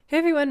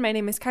everyone, my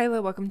name is Kyla.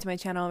 Welcome to my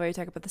channel where I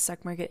talk about the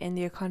stock market and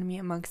the economy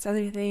amongst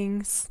other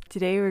things.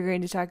 Today we're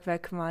going to talk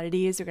about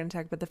commodities. We're going to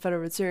talk about the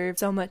Federal Reserve.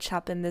 So much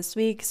happened this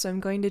week, so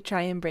I'm going to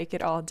try and break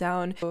it all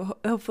down.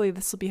 Hopefully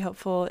this will be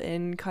helpful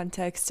in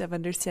context of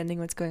understanding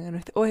what's going on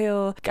with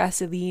oil,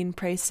 gasoline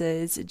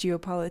prices,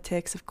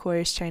 geopolitics, of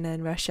course, China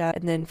and Russia,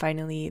 and then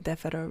finally the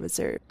Federal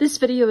Reserve. This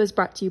video is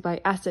brought to you by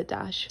Asset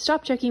Dash.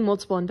 Stop checking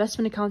multiple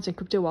investment accounts and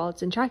crypto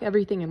wallets and track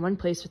everything in one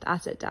place with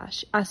Asset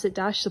Dash. Asset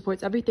Dash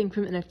supports everything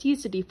from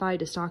NFTs to DeFi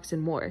to stocks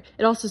and more.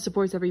 It also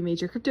supports every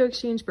major crypto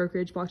exchange,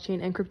 brokerage,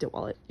 blockchain, and crypto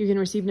wallet. You can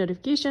receive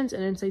notifications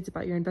and insights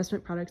about your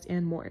investment products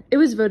and more. It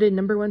was voted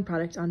 #1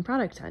 product on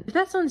Product Hunt. If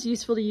that sounds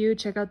useful to you,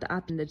 check out the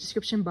app in the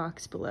description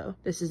box below.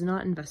 This is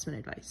not investment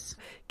advice.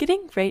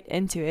 Getting right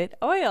into it,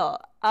 oil.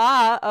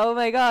 Oh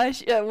my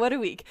gosh, what a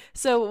week.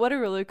 So what a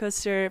roller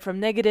coaster from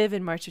negative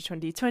in March of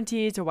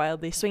 2020 to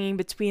wildly swinging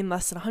between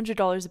less than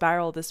 $100 a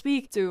barrel this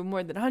week to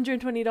more than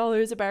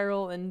 $120 a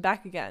barrel and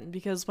back again,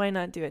 because why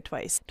not do it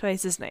twice?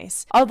 Twice is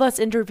nice. Aldous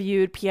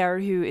interviewed Pierre,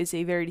 who is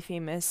a very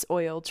famous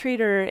oil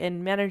trader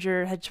and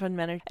manager, hedge fund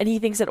manager, and he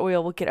thinks that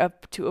oil will get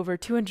up to over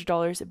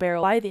 $200 a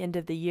barrel by the end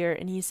of the year,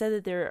 and he said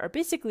that there are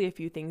basically a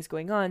few things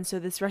going on. So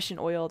this Russian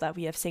oil that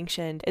we have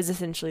sanctioned is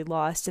essentially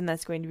lost, and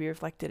that's going to be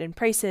reflected in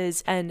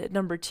prices. And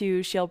number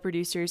two, shale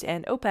producers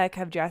and OPEC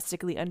have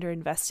drastically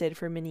underinvested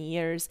for many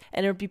years,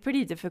 and it would be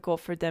pretty difficult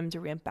for them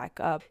to ramp back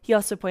up. He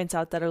also points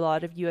out that a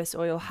lot of US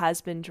oil has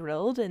been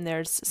drilled and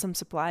there's some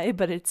supply,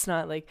 but it's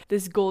not like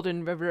this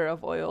golden river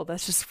of oil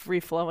that's just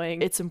free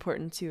flowing. It's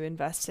important to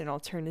invest in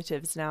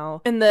alternatives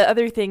now. And the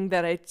other thing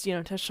that I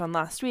touched on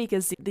last week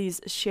is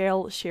these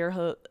shale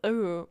shareholders.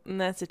 Oh,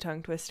 that's a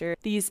tongue twister.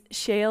 These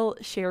shale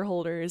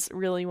shareholders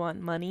really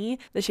want money.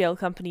 The shale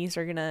companies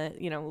are gonna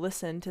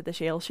listen to the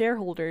shale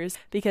shareholders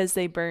because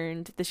they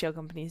burned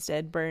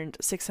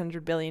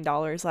 $600 billion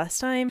last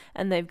time,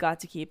 and they've got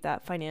to keep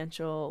that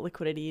financial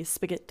liquidity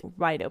spigot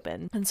wide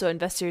open. And so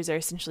investors are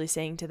essentially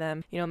saying to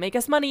them, make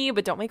us money,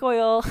 but don't make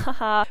oil,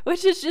 haha,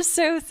 which is just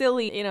so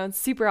silly. It's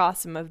super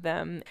awesome of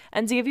them.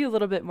 And to give you a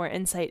little bit more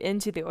insight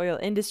into the oil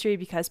industry,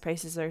 because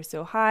prices are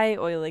so high,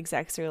 oil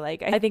execs are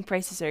like, I think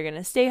prices are going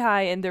to stay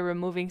high, and they're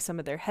removing some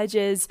of their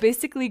hedges.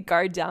 Basically,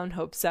 guard down,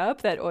 hopes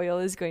up that oil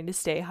is going to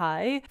stay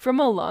high. From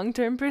a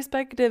long-term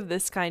perspective,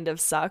 this kind of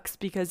sucks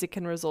because it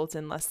can result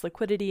in less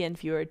liquidity and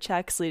fewer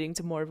checks, leading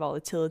to more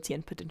volatility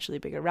and potentially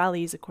bigger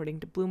rallies,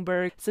 according to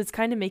Bloomberg. So it's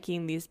kind of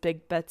making these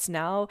big bets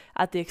now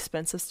at the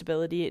expense of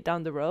stability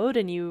down the road,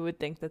 and you would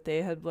think that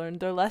they had learned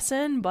their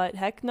lesson, but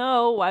heck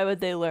no, why would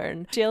they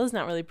learn? Shale is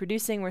not really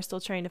producing, we're still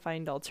trying to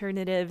find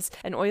alternatives,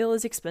 and oil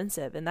is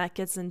expensive, and that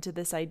gets into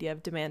this idea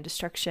of demand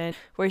destruction,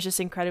 where it's just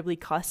incredibly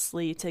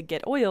costly to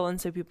get oil,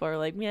 and so people are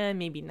like, yeah,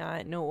 maybe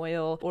not, no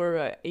oil, or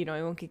I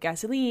won't get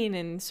gasoline,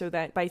 and so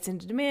that bites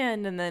into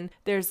demand, and then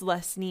there's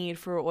less need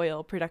for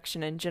oil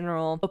production in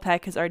general.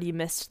 OPEC has already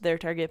missed their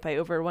target by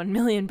over 1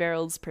 million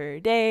barrels per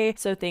day,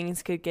 so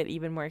things could get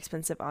even more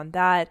expensive on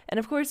that. And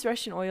of course,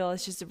 Russian oil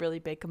is just a really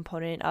big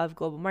component of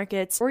global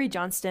markets. Rory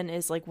Johnston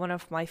is like one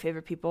of my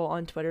favorite people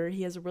on Twitter.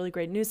 He has a really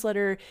great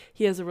newsletter,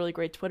 he has a really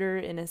great Twitter,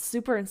 and it's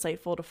super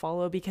insightful to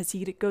follow because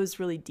he goes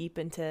really deep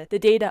into the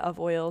data of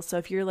oil. So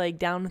if you're like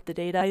down with the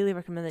data, I highly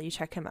recommend that you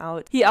check him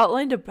out. He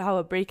outlined how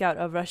a breakout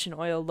of Russian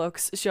oil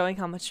looks, showing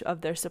how much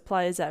of their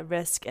supply is at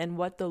risk and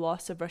what the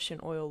loss of Russian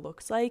oil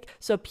looks like.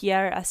 So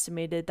Pierre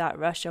estimated that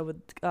Russia,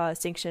 with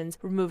sanctions,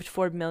 removed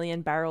 4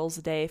 million barrels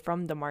a day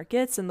from the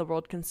markets, and the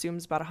world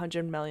consumes about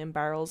 100 million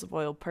barrels of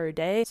oil per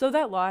day. So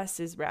that loss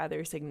is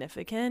rather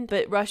significant,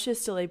 but Russia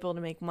is still able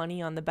to make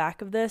money on the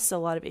back of this. So a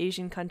lot of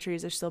Asian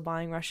countries are still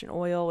buying Russian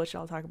oil, which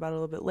I'll talk about a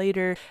little bit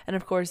later. And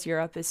of course,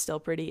 Europe is still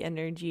pretty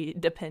energy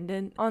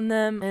dependent on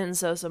them. And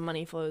so some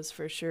money flows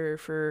for sure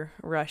for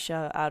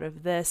Russia out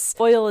of this.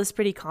 Oil is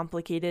pretty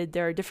complicated.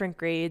 There are different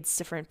grades,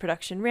 different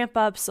production ramp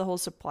ups, the whole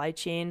supply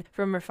chain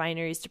from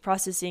refineries to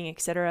processing,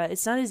 etc.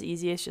 It's not as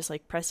easy as just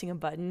like pressing a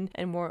button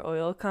and more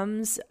oil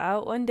comes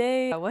out one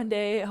day. One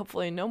day,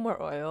 hopefully no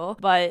more oil,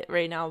 but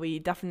right now we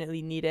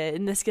definitely need it.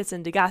 And this gets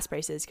into gas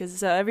prices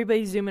because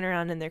everybody's zooming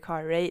around in their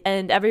car, right?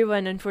 And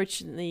everyone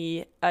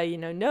unfortunately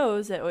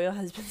knows that oil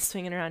has been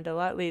swinging around a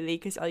lot lately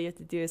because all you have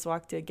to do is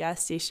walk to a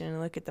gas station and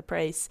look at the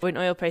price. When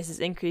oil prices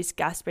increase,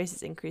 gas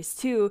prices increase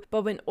too,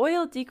 but when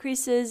oil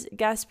decreases,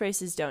 gas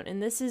prices don't.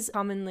 And this is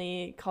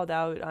commonly called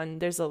out on,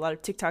 there's a lot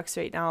of TikToks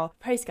right now,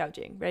 price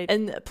gouging, right?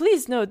 And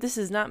please note, this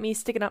is not me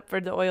sticking up for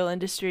the oil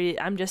industry,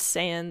 I'm just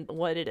saying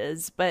what it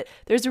is. But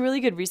there's a really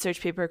good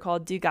research paper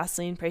called Do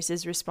Gasoline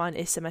Prices Respond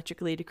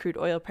Asymmetrically to Crude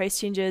Oil Price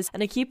Changes?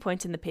 And a key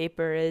point in the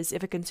paper is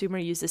if a consumer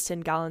uses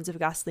 10 gallons of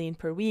gasoline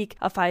per week,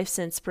 a 5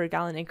 cents per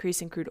gallon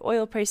increase in crude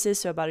oil prices,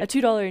 so about a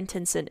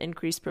 $2.10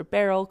 increase per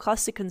barrel,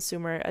 costs the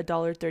consumer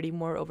 $1.30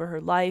 more over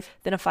her life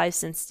than a 5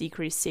 cents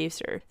decrease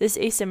saves her. This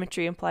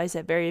asymmetry implies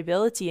that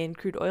variability in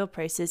crude oil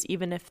prices,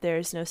 even if there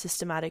is no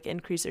systematic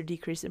increase or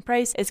decrease in in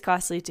price is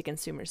costly to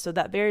consumers. So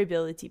that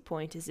variability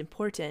point is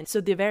important. So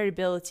the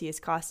variability is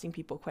costing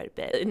people quite a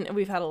bit. And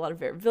we've had a lot of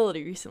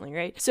variability recently,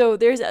 right? So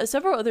there's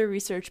several other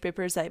research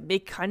papers that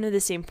make kind of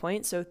the same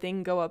point. So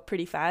things go up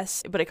pretty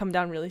fast, but it come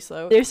down really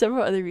slow. There's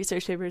several other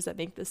research papers that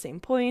make the same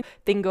point.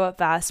 Things go up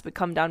fast, but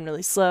come down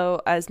really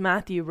slow. As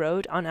Matthew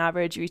wrote, on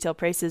average, retail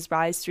prices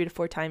rise 3 to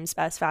 4 times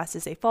as fast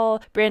as they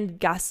fall. Branded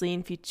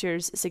gasoline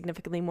features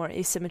significantly more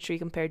asymmetry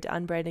compared to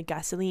unbranded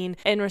gasoline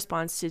in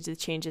response to the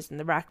changes in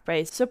the rack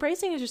price. So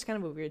pricing is just kind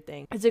of a weird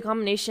thing. It's a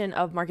combination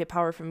of market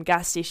power from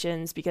gas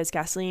stations because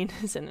gasoline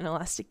is an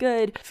inelastic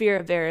good, fear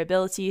of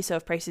variability, so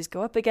if prices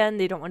go up again,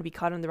 they don't want to be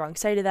caught on the wrong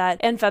side of that,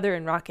 and feather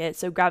and rocket,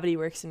 so gravity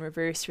works in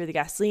reverse for the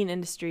gasoline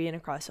industry and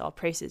across all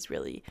prices,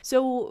 really.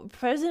 So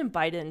President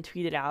Biden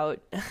tweeted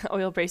out,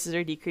 oil prices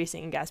are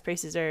decreasing and gas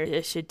prices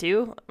should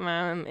too,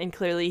 and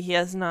clearly he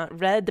has not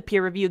read the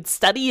peer-reviewed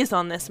studies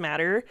on this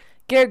matter.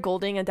 Garrett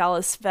Golding, a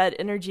Dallas Fed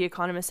energy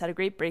economist, had a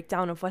great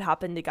breakdown of what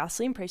happened to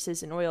gasoline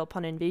prices and oil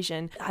upon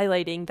invasion,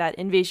 highlighting that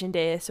invasion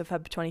day, so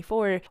Feb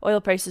 24,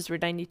 oil prices were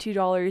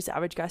 $92,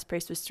 average gas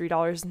price was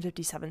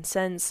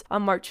 $3.57.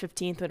 On March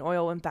 15th, when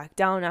oil went back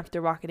down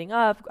after rocketing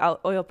up,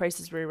 oil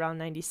prices were around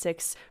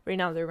 96. Right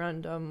now they're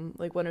around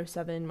like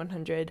 107,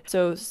 100.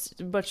 So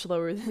much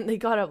lower than they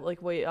got up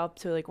like way up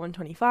to like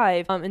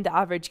 125. And the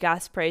average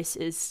gas price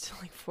is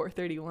like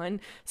 4.31.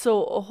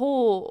 So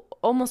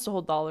almost a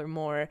whole dollar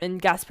more. And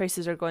gas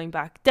prices are going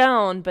back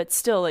down, but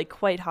still like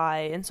quite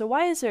high. And so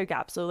why is there a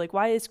gap? So like,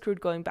 why is crude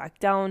going back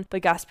down,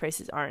 but gas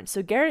prices aren't?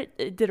 So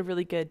Garrett did a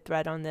really good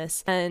thread on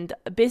this. And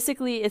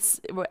basically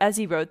it's, as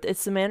he wrote,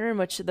 it's the manner in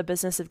which the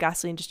business of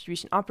gasoline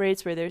distribution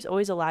operates, where there's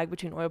always a lag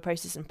between oil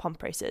prices and pump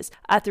prices.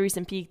 At the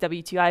recent peak,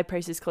 WTI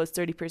prices closed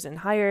 30%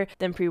 higher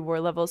than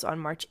pre-war levels on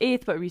March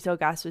 8th, but retail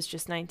gas was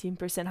just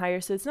 19% higher.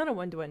 So it's not a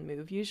one-to-one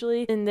move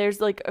usually. And there's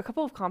like a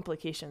couple of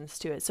complications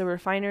to it. So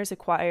refiners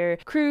acquire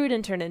crude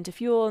and turn it into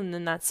fuel, and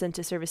then that's sent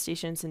to service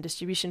stations and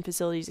distribution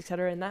facilities,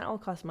 etc. And that all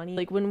costs money.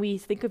 Like when we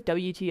think of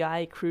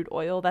WTI crude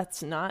oil,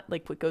 that's not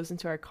like what goes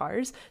into our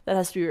cars. That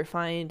has to be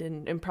refined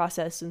and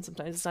processed, and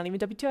sometimes it's not even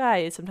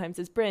WTI, sometimes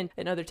it's Brent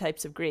and other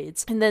types of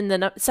grades. And then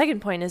the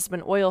second point is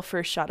when oil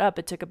first shot up,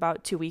 it took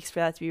about 2 weeks for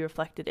that to be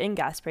reflected in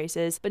gas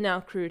prices, but now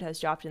crude has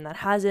dropped and that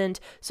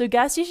hasn't. So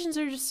gas stations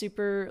are just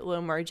super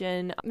low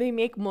margin. They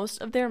make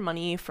most of their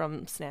money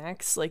from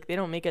snacks. Like they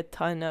don't make a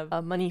ton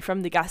of money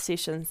from the gas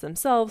stations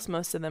themselves.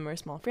 Most of them are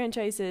small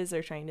franchises.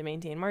 They're trying to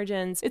maintain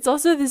margins. It's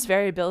also this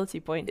variability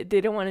point.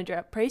 They don't want to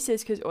drop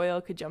prices because oil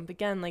could jump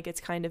again like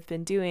it's kind of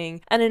been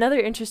doing. And another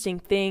interesting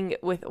thing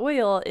with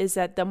oil is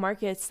that the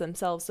markets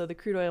themselves, so the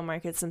crude oil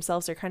markets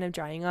themselves, are kind of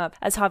drying up.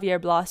 As Javier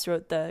Blas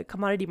wrote, the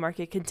commodity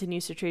market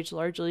continues to trade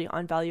largely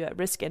on value at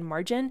risk and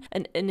margin,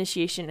 and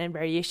initiation and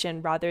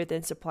variation rather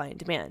than supply and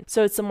demand.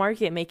 So it's the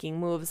market making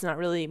moves, not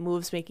really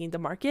moves making the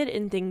market,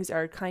 and things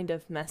are kind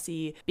of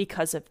messy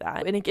because of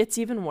that. And it gets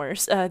even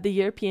worse. The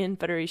European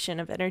Federation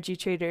of Energy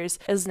Traders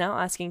is now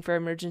asking for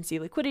emergency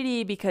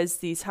liquidity because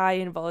these high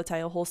and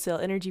volatile wholesale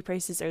energy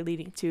prices are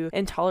leading to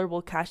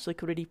intolerable cash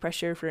liquidity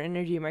pressure for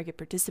energy market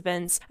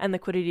participants, and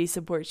liquidity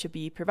support should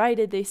be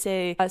provided, they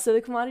say. So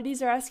the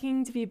commodities are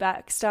asking to be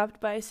backstopped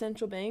by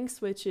central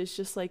banks, which is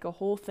just like a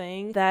whole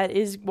thing that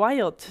is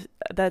wild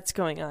that's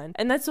going on.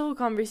 And that's a whole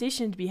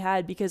conversation to be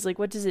had, because like,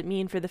 what does it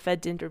mean for the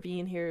Fed to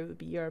intervene? Here it would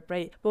be Europe,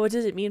 right? But what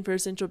does it mean for a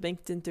central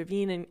bank to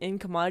intervene in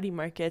commodity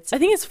markets? I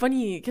think it's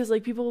funny because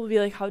like people will be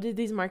like, how did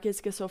these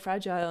markets get so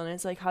fragile? And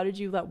it's like, how did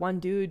you let one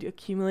dude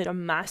accumulate a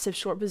massive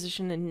short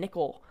position in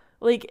nickel?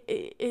 Like,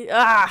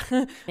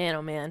 man,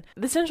 oh man.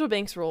 The central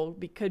bank's role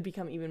could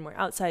become even more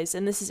outsized.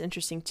 And this is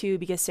interesting too,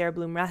 because Sarah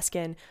Bloom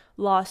Raskin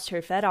lost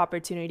her Fed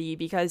opportunity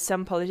because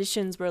some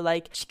politicians were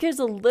like, she cares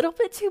a little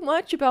bit too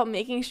much about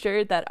making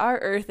sure that our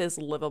Earth is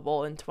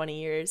livable in 20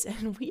 years.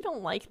 And we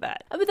don't like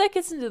that. But that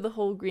gets into the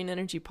whole green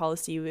energy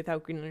policy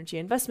without green energy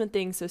investment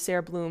thing. So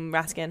Sarah Bloom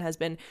Raskin has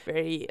been a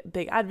very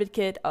big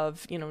advocate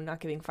of, not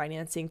giving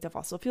financing to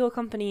fossil fuel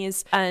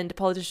companies. And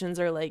politicians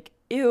are like,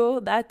 ew,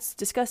 that's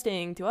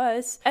disgusting to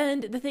us.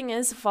 And the thing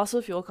is,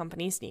 fossil fuel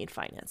companies need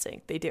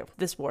financing. They do.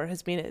 This war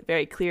has made it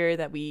very clear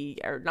that we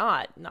are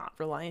not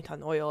reliant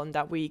on oil, and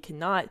that we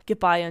cannot get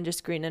by on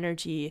just green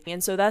energy.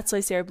 And so that's why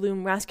Sarah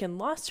Bloom Raskin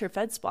lost her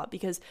Fed spot,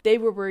 because they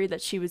were worried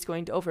that she was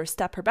going to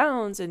overstep her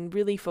bounds and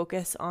really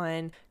focus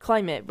on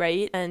climate,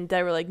 right? And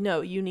they were like,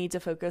 no, you need to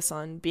focus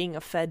on being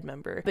a Fed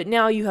member. But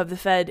now you have the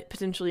Fed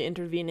potentially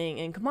intervening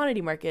in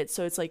commodity markets.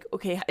 So it's like,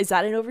 okay, is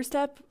that an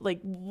overstep?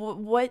 Like,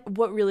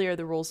 what really are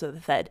the rules of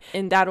the Fed?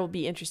 And that'll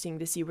be interesting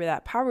to see where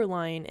that power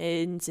line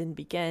ends and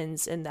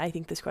begins. And I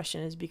think this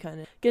question is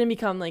going to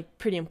become like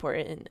pretty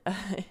important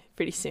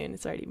pretty soon.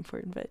 It's already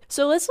important. But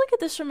so let's look at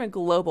this from a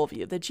global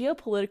view, the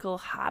geopolitical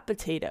hot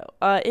potato.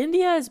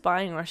 India is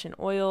buying Russian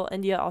oil.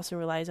 India also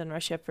relies on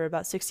Russia for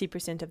about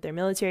 60% of their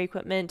military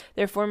equipment.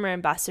 Their former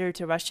ambassador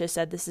to Russia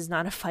said this is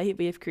not a fight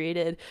we have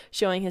created,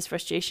 showing his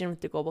frustration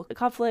with the global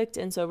conflict.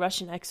 And so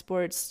Russian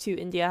exports to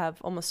India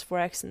have almost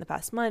 4x in the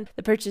past month.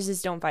 The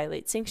purchases don't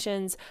violate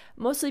sanctions,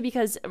 mostly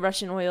because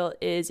Russian oil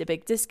is a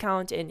big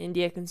discount and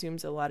India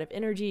consumes a lot of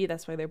energy.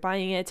 That's why they're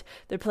buying it.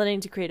 They're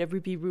planning to create a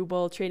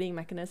rupee-ruble trading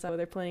mechanism.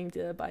 They're planning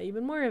to buy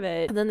even more of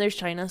it. And then there's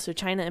China. So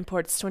China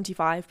imports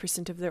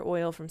 25% of their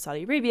oil from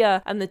Saudi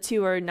Arabia. And the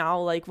two are now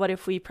like, what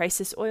if we price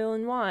this oil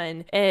in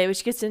yuan?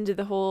 Which gets into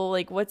the whole,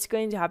 like, what's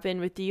going to happen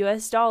with the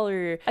US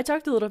dollar? I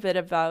talked a little bit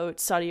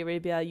about Saudi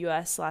Arabia,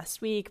 US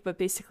last week, but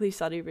basically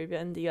Saudi Arabia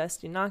and the US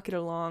do not get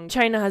along.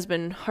 China has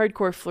been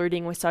hardcore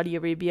flirting with Saudi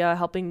Arabia,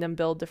 helping them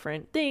build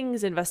different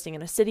things, investing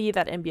in a city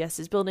that MBS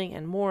is building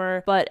and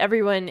more. But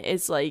everyone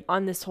is like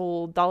on this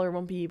whole dollar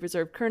won't be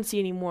reserve currency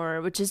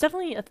anymore, which is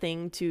definitely a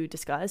thing to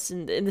discuss.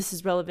 And this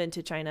is relevant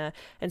to China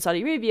and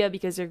Saudi Arabia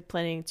because they're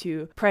planning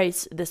to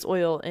price this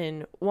oil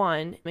in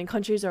yuan. And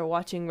countries are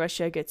watching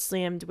Russia get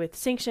slammed with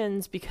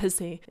sanctions because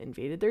they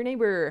invaded their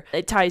neighbor.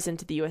 It ties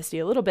into the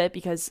USD a little bit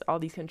because all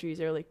these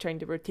countries are like trying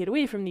to rotate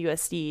away from the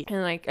USD.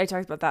 And like I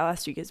talked about that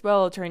last week as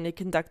well, trying to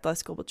conduct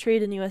less global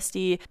trade in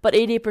USD. But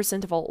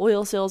 80% of all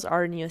oil sales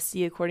are in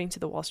USD according to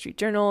the Wall Street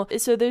Journal.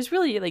 So there's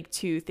really like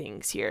two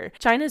things here.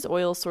 China's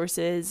oil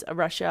sources,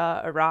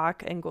 Russia,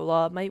 Iraq,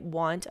 Angola, might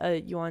want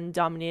a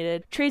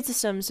yuan-dominated trade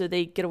system so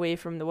they get away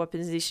from the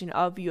weaponization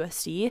of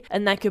USD,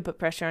 and that could put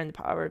pressure on the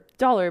power of the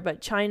dollar.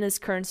 But China's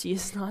currency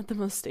is not the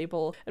most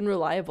stable and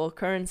reliable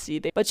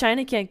currency. But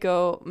China can't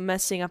go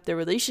messing up their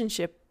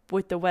relationship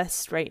with the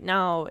West right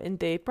now, and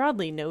they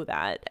broadly know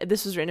that.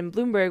 This was written in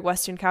Bloomberg.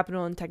 Western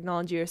capital and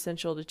technology are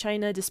essential to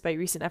China despite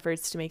recent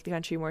efforts to make the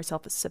country more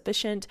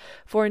self-sufficient.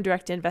 Foreign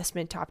direct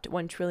investment topped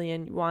 1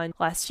 trillion yuan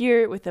last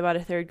year, with about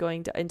a third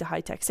going into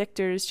high-tech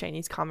sectors,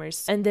 Chinese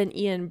commerce. And then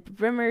Ian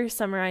Brimmer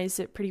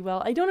summarized it pretty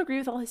well. I don't agree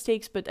with all his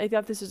takes, but I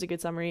thought this was a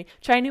good summary.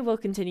 China will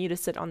continue to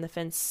sit on the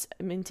fence,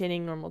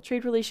 maintaining normal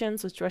trade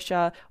relations with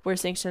Russia, where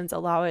sanctions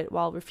allow it,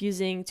 while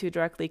refusing to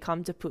directly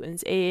come to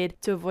Putin's aid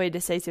to avoid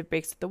decisive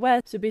breaks with the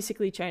West. So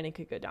basically China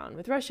could go down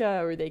with Russia,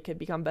 or they could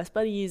become best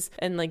buddies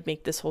and like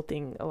make this whole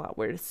thing a lot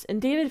worse.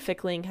 And David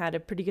Fickling had a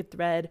pretty good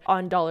thread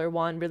on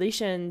dollar-yuan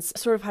relations,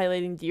 sort of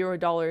highlighting the euro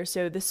dollar.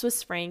 So the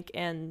Swiss franc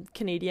and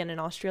Canadian and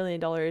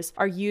Australian dollars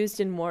are used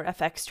in more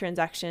FX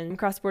transactions.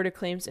 Cross-border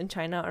claims in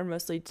China are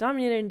mostly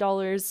denominated in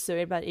dollars, so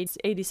about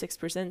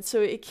 86%. So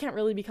it can't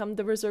really become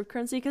the reserve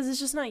currency because it's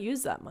just not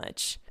used that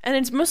much. And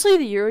it's mostly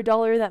the euro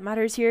dollar that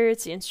matters here.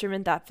 It's the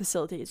instrument that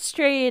facilitates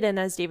trade, and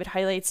as David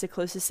highlights, the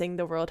closest thing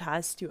the world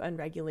has to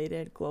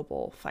unregulated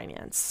global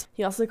finance.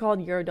 He also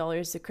called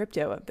Eurodollars the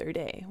crypto of their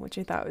day, which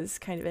I thought was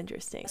kind of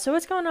interesting. So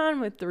what's going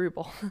on with the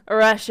ruble?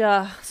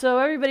 Russia. So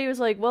everybody was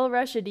like, well,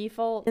 Russia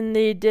default, and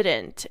they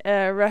didn't.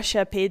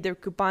 Russia paid their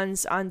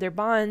coupons on their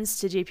bonds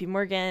to JP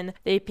Morgan.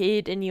 They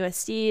paid in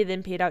USD,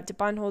 then paid out to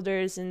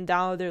bondholders, and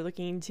now they're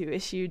looking to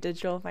issue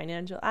digital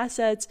financial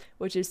assets,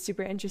 which is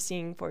super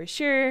interesting for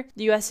sure.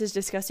 The US is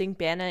discussing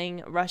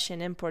banning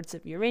Russian imports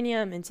of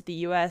uranium into the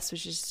US,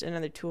 which is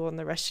another tool in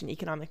the Russian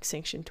economic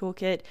sanction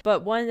toolkit.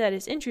 But one that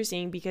is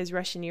interesting because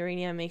Russian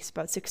uranium makes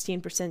about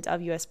 16%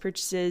 of US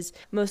purchases,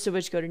 most of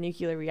which go to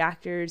nuclear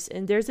reactors.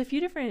 And there's a few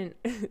different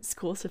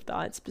schools of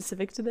thought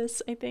specific to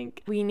this, I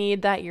think. We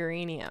need that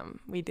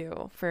uranium. We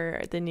do,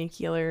 for the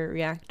nuclear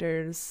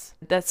reactors.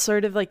 That's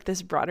sort of like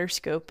this broader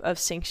scope of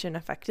sanction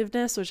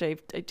effectiveness, which I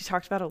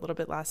talked about a little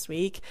bit last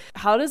week.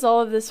 How does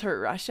all of this hurt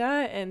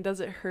Russia? And does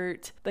it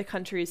hurt the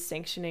countries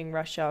sanctioning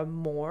Russia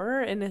more?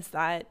 And is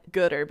that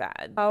good or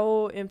bad?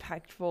 How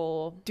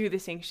impactful do the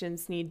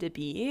sanctions need to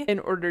be in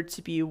order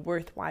to be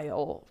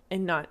worthwhile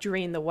and not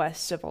drain the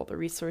West of all the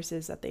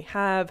resources that they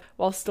have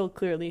while still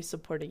clearly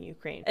supporting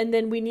Ukraine? And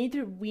then we need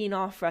to wean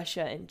off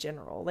Russia in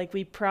general. Like,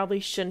 we probably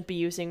shouldn't be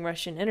using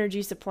Russian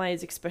energy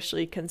supplies,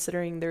 especially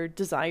considering their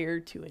desire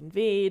to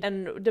invade,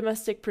 and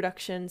domestic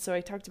production. So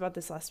I talked about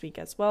this last week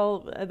as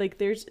well. Like,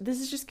 this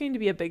is just going to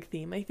be a big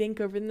theme, I think,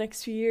 over the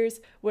next few years,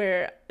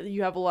 where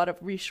you have a lot of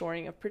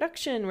reshoring of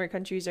production, where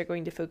countries are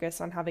going to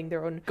focus on having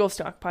their own gold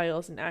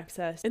stockpiles and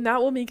access. And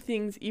that will make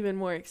things even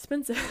more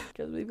expensive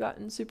because we've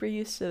gotten super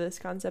used to this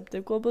concept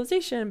of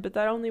globalization, but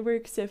that only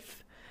works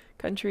if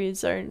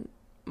countries are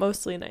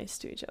mostly nice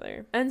to each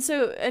other. And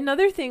so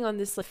another thing on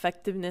this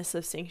effectiveness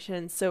of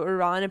sanctions, so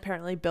Iran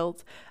apparently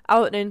built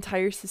out an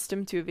entire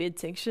system to evade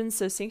sanctions.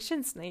 So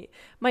sanctions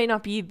might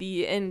not be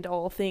the end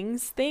all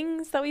things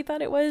that we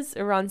thought it was.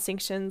 Iran's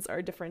sanctions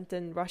are different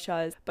than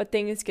Russia's, but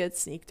things get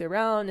sneaked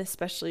around,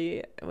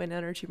 especially when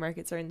energy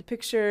markets are in the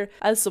picture.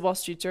 As the Wall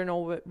Street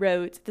Journal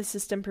wrote, the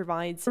system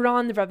provides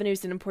Iran the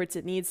revenues and imports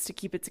it needs to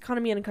keep its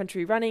economy and a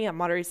country running. It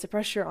moderates the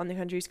pressure on the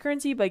country's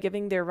currency by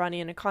giving the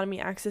Iranian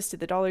economy access to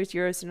the dollars,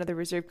 euros, and other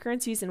reserve reserve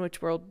currencies in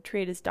which world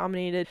trade is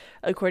dominated,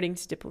 according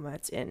to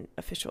diplomats and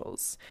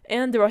officials.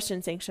 And the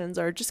Russian sanctions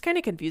are just kind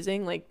of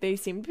confusing. Like, they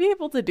seem to be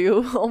able to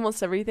do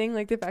almost everything.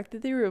 Like, the fact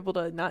that they were able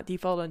to not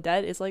default on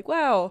debt is like,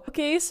 wow,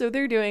 okay, so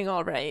they're doing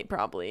all right,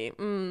 probably.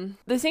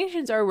 The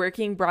sanctions are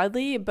working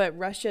broadly, but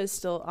Russia is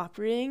still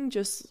operating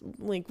just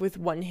like with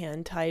one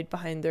hand tied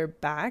behind their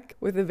back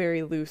with a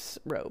very loose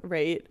rope,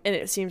 right? And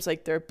it seems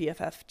like their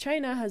BFF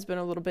China has been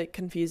a little bit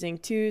confusing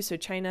too. So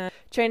China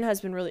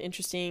has been really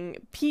interesting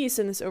piece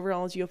in this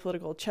overall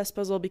geopolitical chess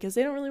puzzle because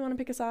they don't really want to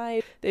pick a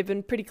side. They've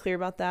been pretty clear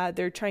about that.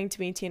 They're trying to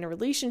maintain a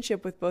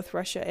relationship with both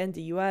Russia and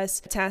the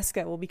US, a task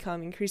that will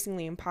become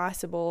increasingly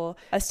impossible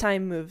as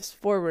time moves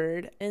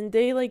forward. And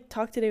they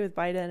talked today with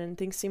Biden and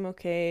things seem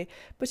okay,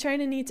 but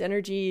China needs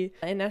energy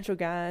and natural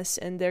gas,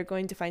 and they're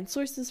going to find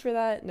sources for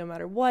that no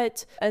matter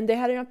what. And they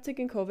had an uptick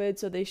in COVID,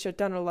 so they shut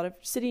down a lot of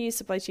cities,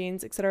 supply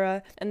chains,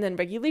 etc. And then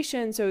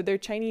regulation, so their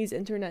Chinese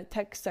internet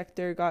tech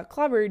sector got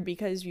clobbered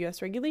because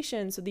US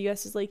regulation. So the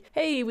US is like,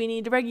 hey, we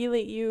need to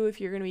regulate you. If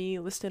you're going to be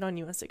listed on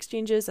US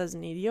exchanges as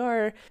an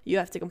ADR, you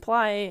have to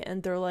comply.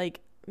 And they're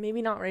like,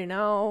 maybe not right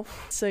now,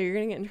 so you're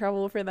gonna get in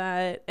trouble for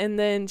that. And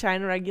then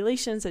China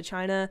regulations, so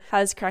China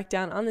has cracked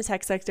down on the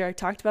tech sector. I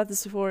talked about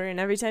this before, and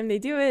every time they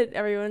do it,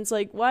 everyone's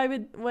like,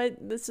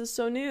 this is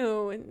so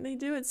new, and they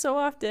do it so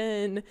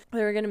often.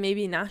 They're gonna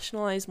maybe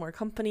nationalize more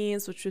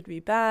companies, which would be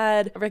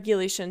bad. A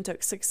regulation took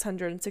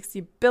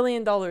 $660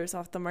 billion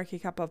off the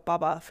market cap of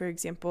Baba, for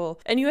example.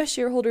 And US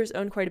shareholders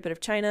own quite a bit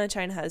of China.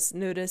 China has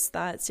noticed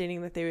that,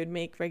 stating that they would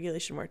make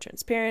regulation more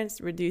transparent,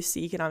 reduce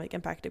the economic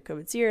impact of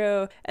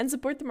COVID-0, and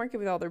support the market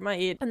with all their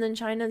might. And then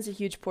China is a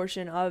huge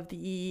portion of the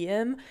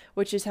EEM,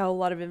 which is how a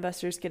lot of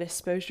investors get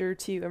exposure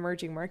to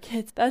emerging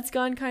markets. That's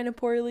gone kind of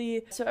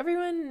poorly. So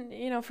everyone,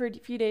 for a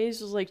few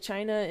days was like,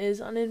 China is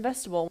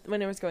uninvestable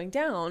when it was going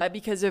down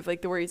because of the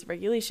worries of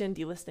regulation,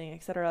 delisting,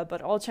 etc.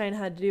 But all China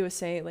had to do was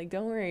say,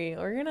 don't worry,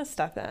 we're gonna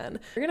step in.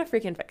 We're gonna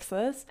freaking fix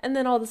this. And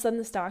then all of a sudden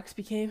the stocks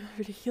became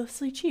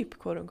ridiculously cheap,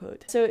 quote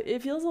unquote. So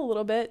it feels a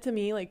little bit to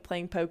me like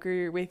playing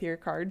poker with your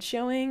cards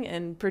showing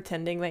and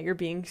pretending that you're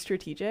being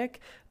strategic.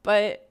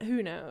 But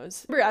who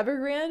knows? For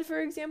Evergrande,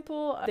 for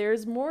example,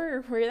 there's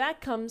more where that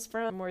comes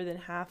from. More than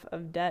half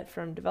of debt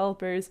from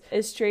developers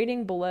is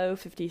trading below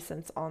 50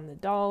 cents on the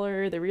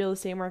dollar. The real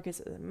estate market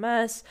is a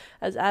mess.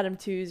 As Adam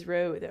Tooze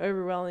wrote, the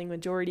overwhelming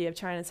majority of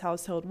China's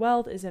household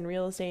wealth is in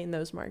real estate, and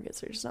those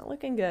markets are just not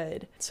looking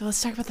good. So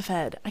let's talk about the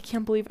Fed. I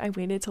can't believe I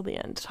waited till the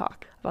end to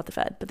talk about the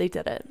Fed, but they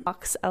did it.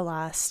 Talks at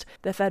last.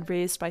 The Fed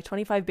raised by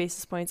 25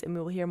 basis points, and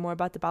we will hear more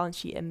about the balance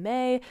sheet in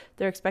May.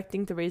 They're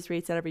expecting to raise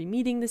rates at every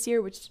meeting this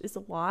year, which is a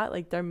lot.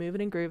 They're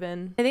moving and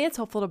grooving. I think it's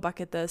helpful to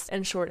bucket this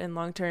in short and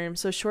long term.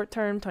 So short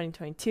term,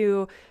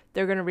 2022,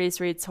 they're going to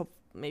raise rates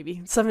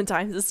maybe 7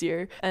 times this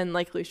year and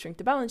likely shrink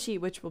the balance sheet,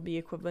 which will be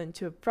equivalent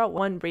to about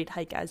 1 rate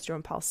hike, as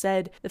Jerome Powell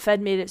said. The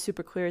Fed made it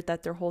super clear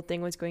that their whole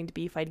thing was going to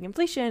be fighting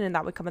inflation, and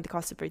that would come at the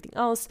cost of everything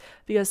else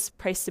because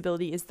price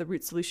stability is the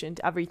root solution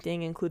to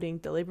everything, including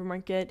the labor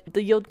market.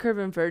 The yield curve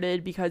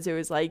inverted because it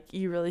was like,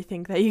 you really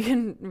think that you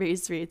can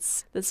raise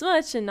rates this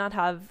much and not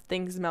have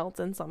things melt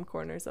in some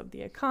corners of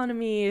the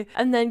economy.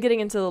 And then getting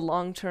into the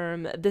long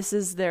term, this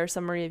is their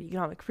summary of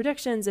economic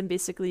predictions, and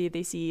basically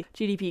they see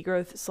GDP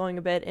growth slowing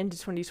a bit into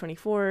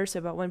 2024, so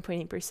about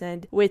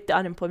 1.8%, with the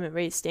unemployment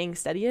rate staying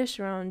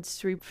steady-ish around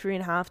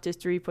 3.5% to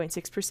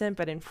 3.6%,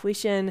 but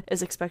inflation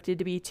is expected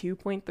to be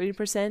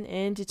 2.3%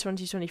 into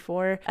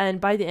 2024. And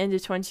by the end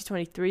of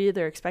 2023,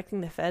 they're expecting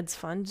the Fed's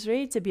funds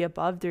rate to be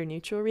above their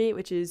neutral rate,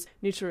 which is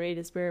neutral rate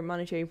is where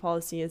monetary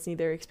policy is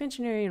neither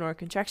expansionary nor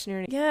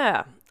contractionary.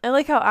 Yeah. I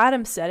like how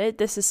Adam said it.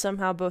 This is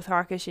somehow both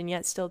hawkish and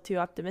yet still too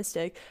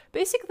optimistic.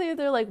 Basically,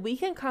 they're like, we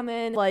can come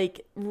in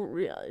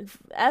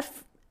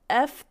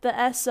F the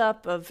S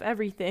up of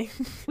everything.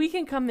 We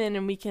can come in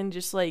and we can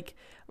just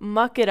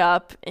muck it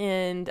up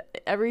and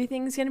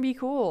everything's gonna be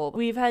cool.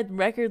 We've had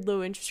record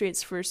low interest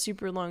rates for a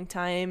super long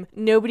time.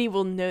 Nobody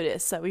will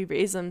notice that we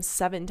raised them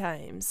 7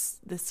 times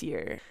this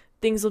year.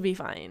 Things will be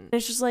fine.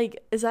 It's just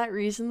is that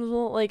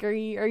reasonable? Are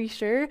you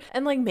sure?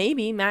 And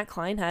maybe Matt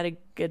Klein had a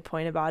good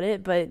point about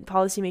it, but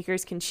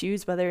policymakers can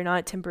choose whether or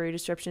not temporary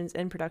disruptions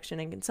in production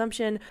and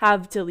consumption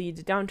have to lead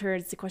to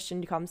downturns. The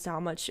question comes to how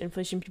much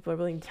inflation people are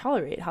willing to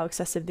tolerate, how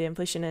excessive the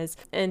inflation is,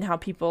 and how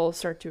people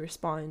start to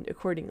respond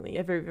accordingly.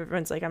 If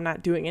everyone's I'm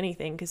not doing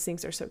anything because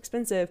things are so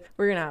expensive,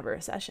 we're gonna have a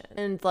recession.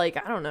 And I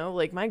don't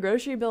know, my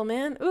grocery bill,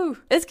 man, ooh,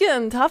 it's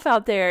getting tough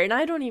out there, and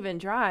I don't even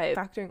drive.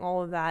 Factoring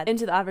all of that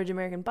into the average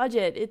American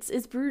budget,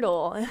 it's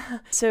brutal.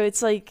 So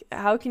it's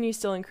how can you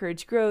still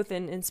encourage growth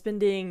and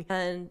spending,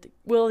 and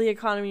will the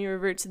economy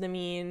revert to the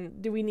mean?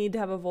 Do we need to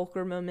have a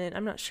Volcker moment?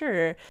 I'm not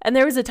sure. And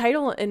there was a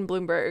title in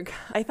Bloomberg.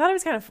 I thought it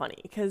was kind of funny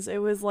because it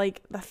was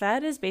the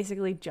Fed is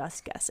basically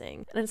just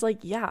guessing. And it's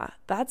yeah,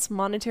 that's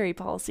monetary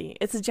policy.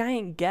 It's a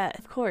giant guess.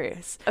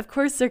 Of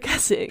course they're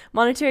guessing.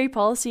 Monetary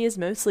policy is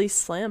mostly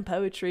slam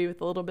poetry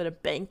with a little bit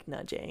of bank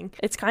nudging.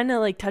 It's kind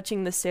of like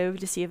touching the stove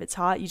to see if it's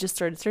hot. You just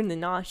sort of turn the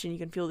notch and you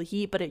can feel the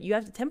heat, but you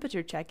have to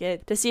temperature check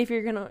it to see if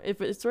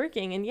it's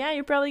working. And yeah,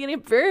 you're probably gonna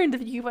get burned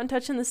if you keep on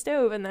touching the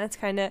stove. And that's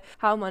kind of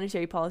how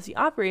monetary policy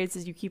operates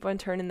is you keep on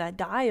turning that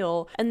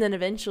dial, and then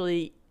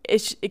eventually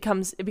it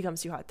becomes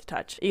too hot to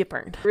touch. You get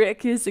burned.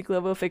 Rick is the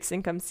global fixed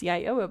income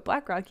CIO at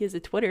BlackRock. He has a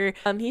Twitter.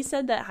 He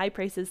said that high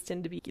prices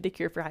tend to be the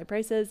cure for high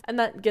prices, and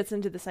that gets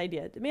into this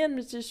idea of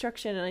demand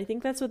destruction, and I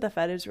think that's what the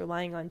Fed is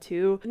relying on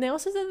too. And they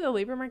also said that the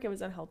labor market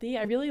was unhealthy.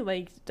 I really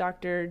liked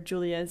Dr.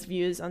 Julia's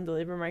views on the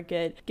labor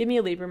market. Give me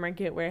a labor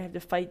market where I have to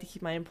fight to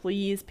keep my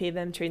employees, pay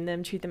them, train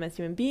them, treat them as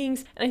human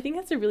beings. And I think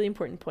that's a really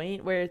important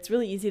point, where it's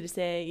really easy to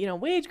say,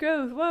 wage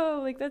growth, whoa,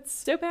 like that's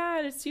so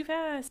bad, it's too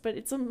fast. But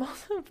it's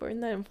also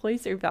important that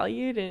employees are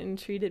valued and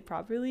treated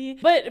properly.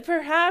 But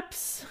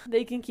perhaps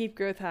they can keep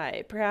growth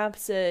high.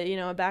 Perhaps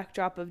a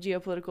backdrop of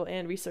geopolitical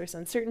and resource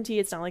uncertainty.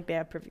 It's not like they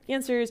have perfect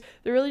answers.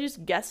 They're really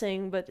just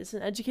guessing, but it's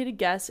an educated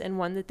guess and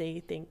one that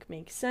they think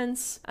makes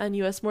sense. And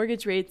US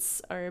mortgage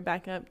rates are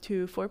back up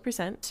to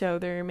 4%, so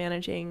they're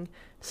managing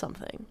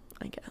something,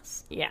 I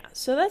guess. Yeah,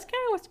 so that's kind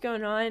of what's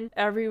going on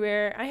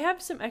everywhere. I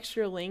have some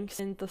extra links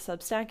in the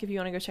Substack if you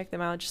want to go check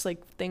them out, just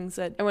like things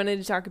that I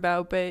wanted to talk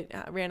about but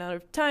ran out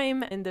of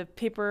time in the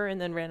paper and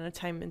then ran out of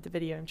time in the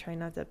video. I'm trying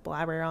not to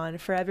blabber on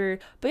forever.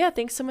 But yeah,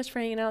 thanks so much for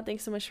hanging out.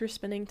 Thanks so much for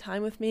spending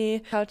time with me.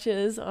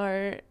 Couches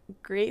are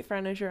great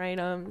furniture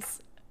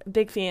items.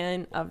 Big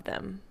fan of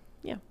them.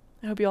 Yeah,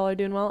 I hope you all are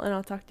doing well, and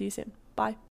I'll talk to you soon. Bye.